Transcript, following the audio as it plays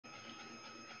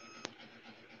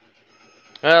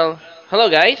Well, hello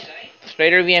guys,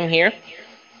 Strider VM here,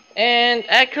 and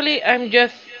actually I'm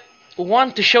just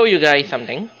want to show you guys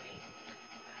something.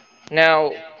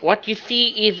 Now, what you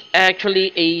see is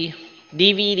actually a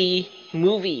DVD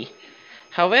movie.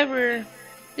 However,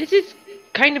 this is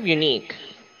kind of unique.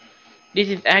 This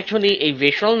is actually a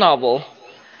visual novel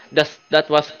that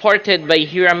was ported by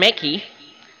Hirameki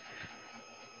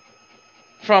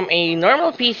from a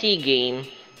normal PC game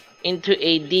into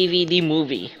a DVD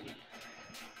movie.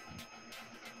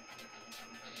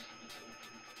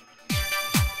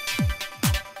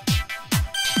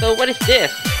 So what is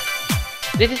this?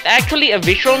 This is actually a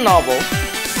visual novel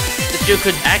that you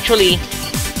could actually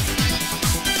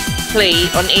play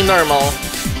on a normal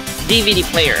DVD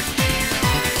player.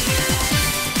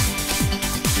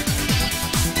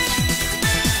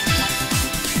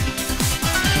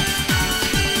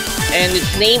 And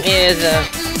its name is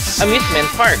Amusement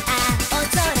Park.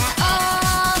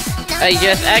 I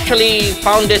just actually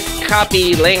found this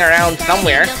copy laying around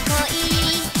somewhere.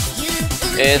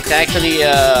 It's actually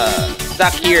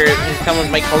stuck here in some of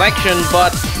my collection,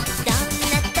 but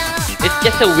it's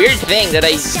just a weird thing that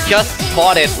I just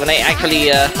bought it when I actually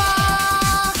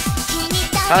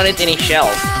found it in a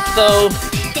shelf. So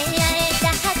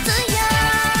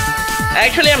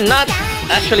actually I'm not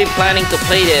actually planning to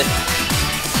play this.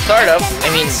 Sort of.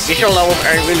 I mean, visual novels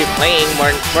aren't really playing,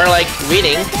 more like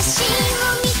reading.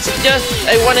 It's just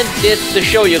I wanted this to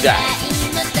show you guys.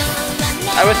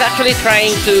 I was actually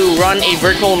trying to run a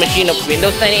virtual machine of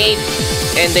Windows 98,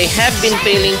 and they have been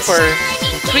failing for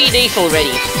 3 days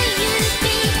already.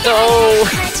 So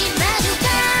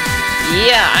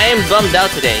yeah, I am bummed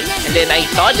out today. And then I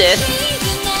saw this.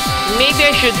 Maybe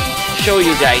I should show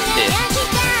you guys this.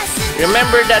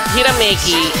 Remember that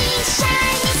Hirameki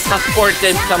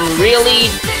transported some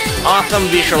really awesome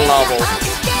visual novels,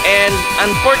 and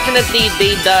unfortunately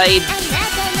they died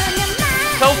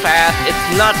so fast.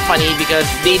 It's not funny because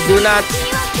they do not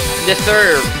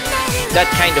deserve that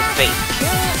kind of fate.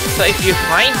 So if you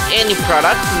find any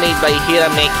products made by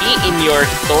Hirameki in your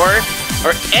store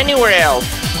or anywhere else,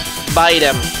 buy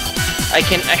them. I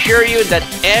can assure you that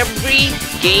every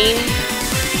game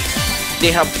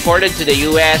they have ported to the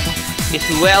US is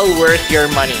well worth your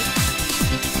money.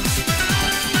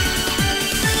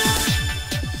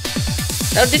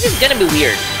 Now this is gonna be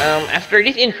weird. After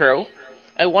this intro,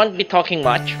 I won't be talking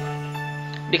much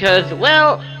because,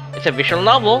 well, it's a visual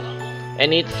novel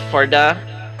and it's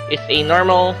a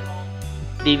normal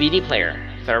DVD player.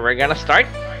 So we're gonna start.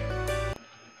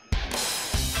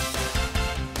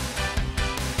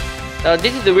 Now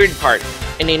this is the weird part.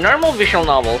 In a normal visual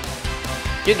novel,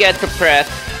 you get to press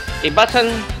a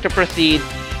button to proceed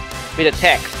with the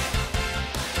text.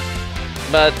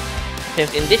 But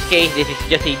since in this case, this is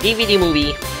just a DVD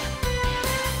movie,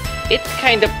 it's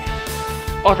kind of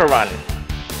auto-run,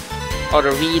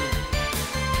 auto-read,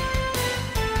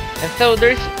 and so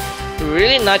there's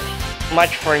really not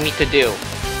much for me to do.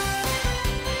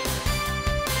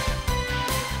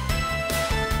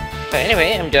 So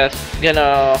anyway, I'm just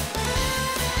gonna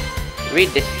read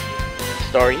this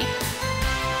story.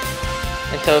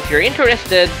 And so if you're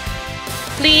interested,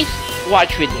 please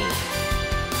watch with me.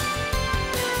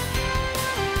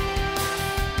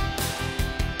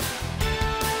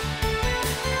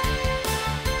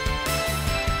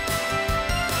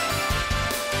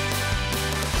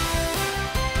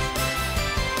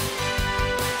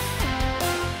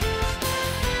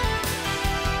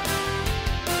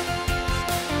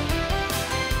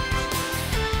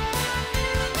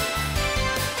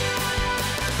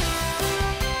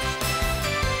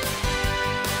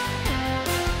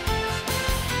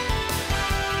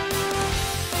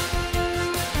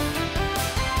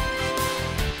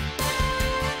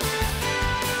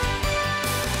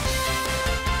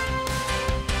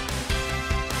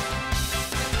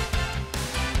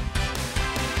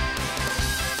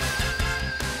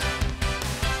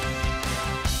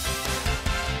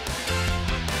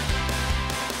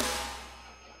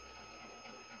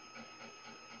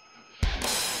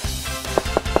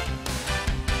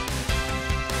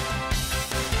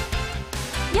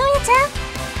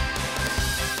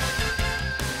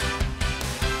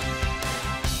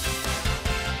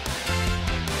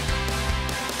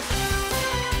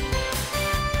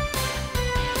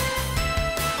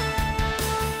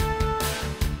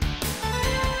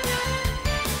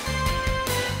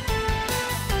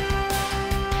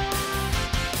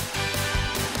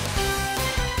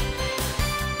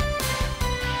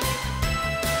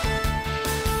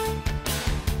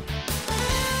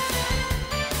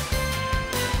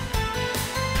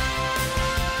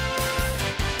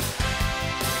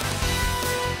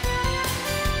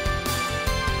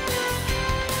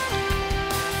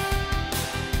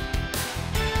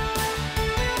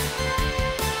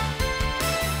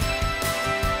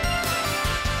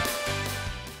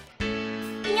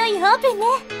 ープンね。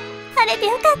晴れて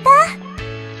よかった。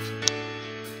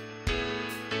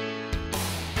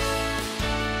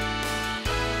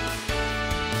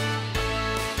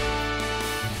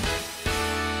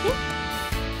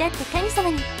だって神様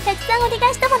にたくさんお願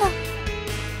いしたもの。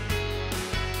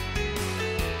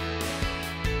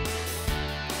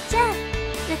じゃあ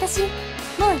私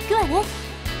もう行くわね。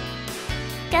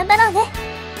頑張ろうね、ヨ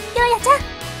ーヤちゃ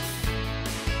ん。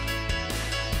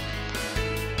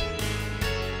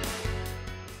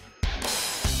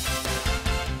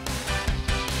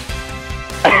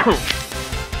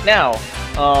Now,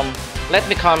 let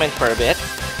me comment for a bit,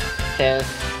 since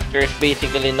there's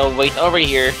basically no wait over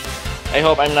here. I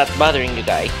hope I'm not bothering you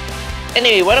guys.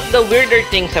 Anyway, one of the weirder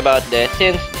things about this,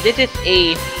 since this is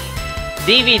a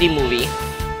DVD movie,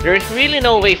 there's really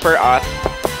no way for us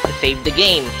to save the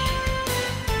game.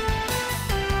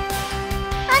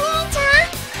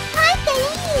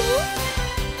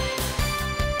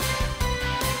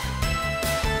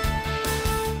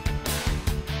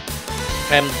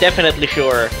 I'm definitely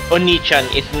sure Oni-chan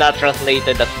is not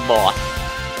translated as boss.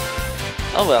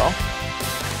 Oh well.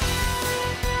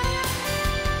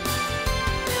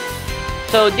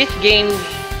 So this game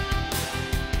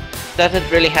doesn't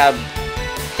really have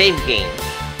save games.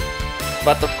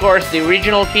 But of course the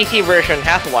original PC version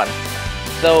has one.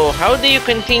 So how do you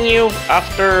continue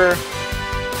after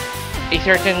a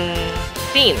certain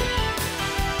scene?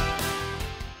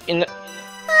 In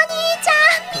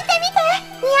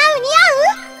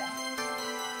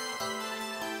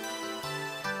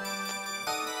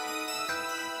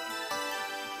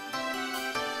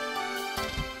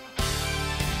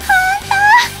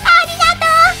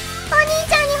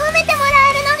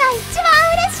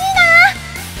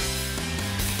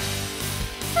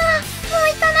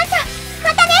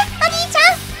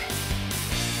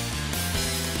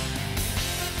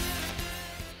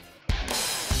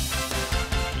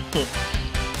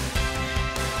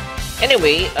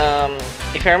Anyway,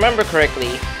 if I remember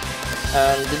correctly,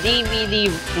 the DVD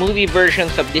movie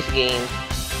versions of this game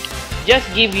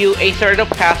just give you a sort of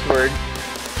password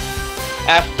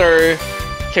after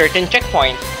certain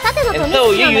checkpoints, and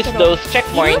so you use those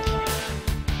checkpoints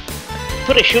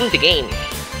to resume the game.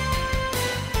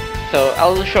 So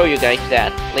I'll show you guys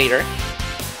that later.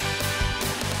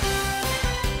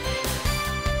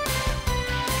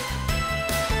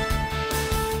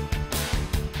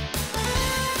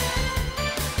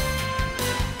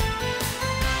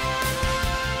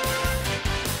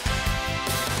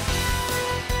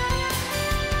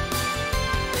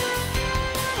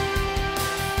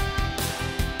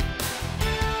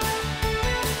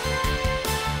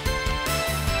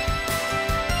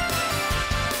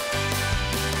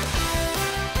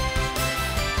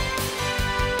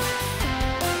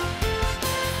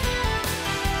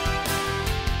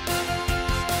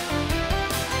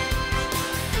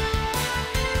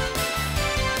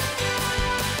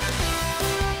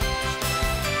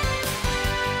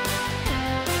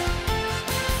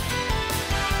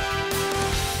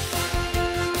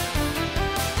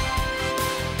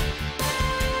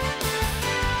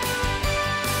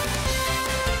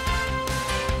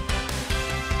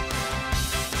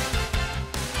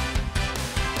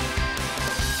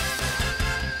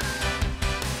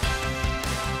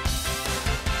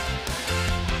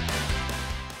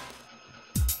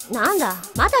なんだ、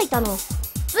まだいたの。ず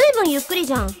いぶんゆっくり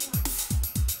じゃん。へ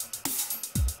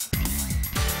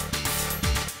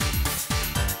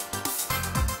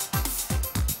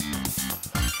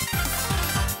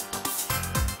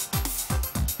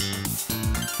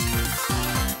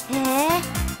え、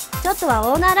ちょっと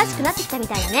はオーナーらしくなってきたみ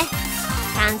たいだね。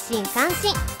感心感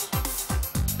心。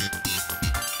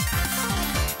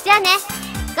じゃあね、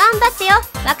頑張ってよ、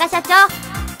若社長。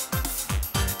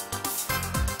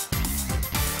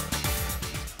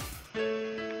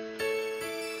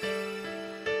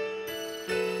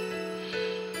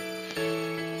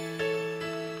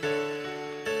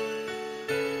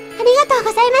ありがとう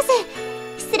ございま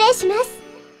す。失礼します。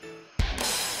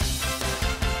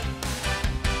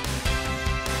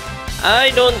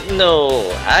I don't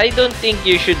know. I don't think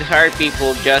you should hire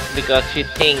people just because she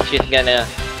thinks she's gonna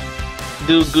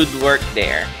do good work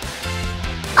there.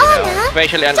 You know,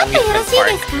 especially on amusement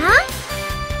park.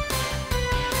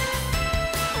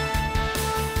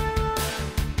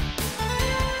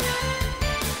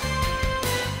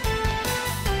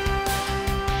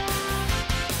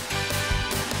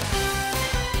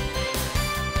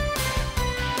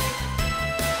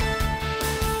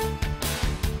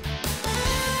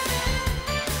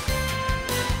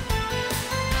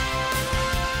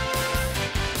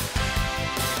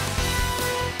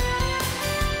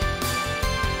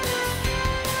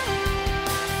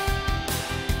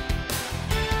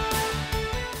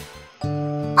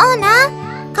 オーナ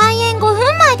ー、開演5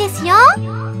分前ですよ。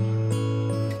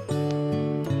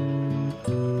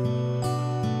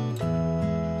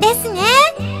ですね。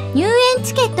入園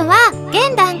チケットは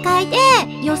現段階で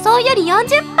予想より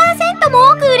 40% も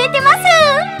多く売れてます。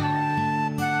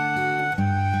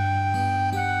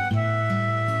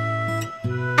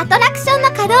アトラクションの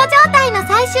稼働状態の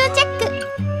最終チェック、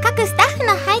各スタッフ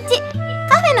の配置、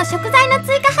カフェの食材の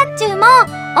追加発注も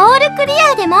オールクリ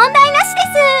アで問題なしで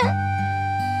す。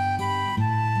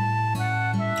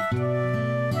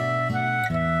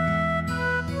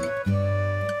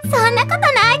そんなこと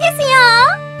ないですよ。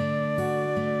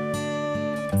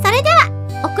それでは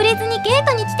遅れずにゲー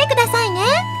トに来てくださいね。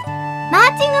マ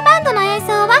ーチングバンドの演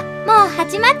奏はもう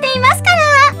始まっていますから。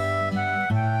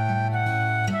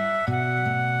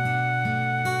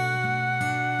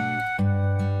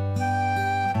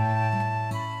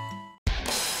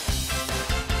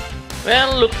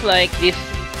Well, looks like this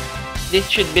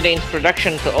should be the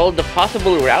introduction to all the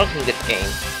possible routes in this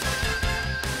game.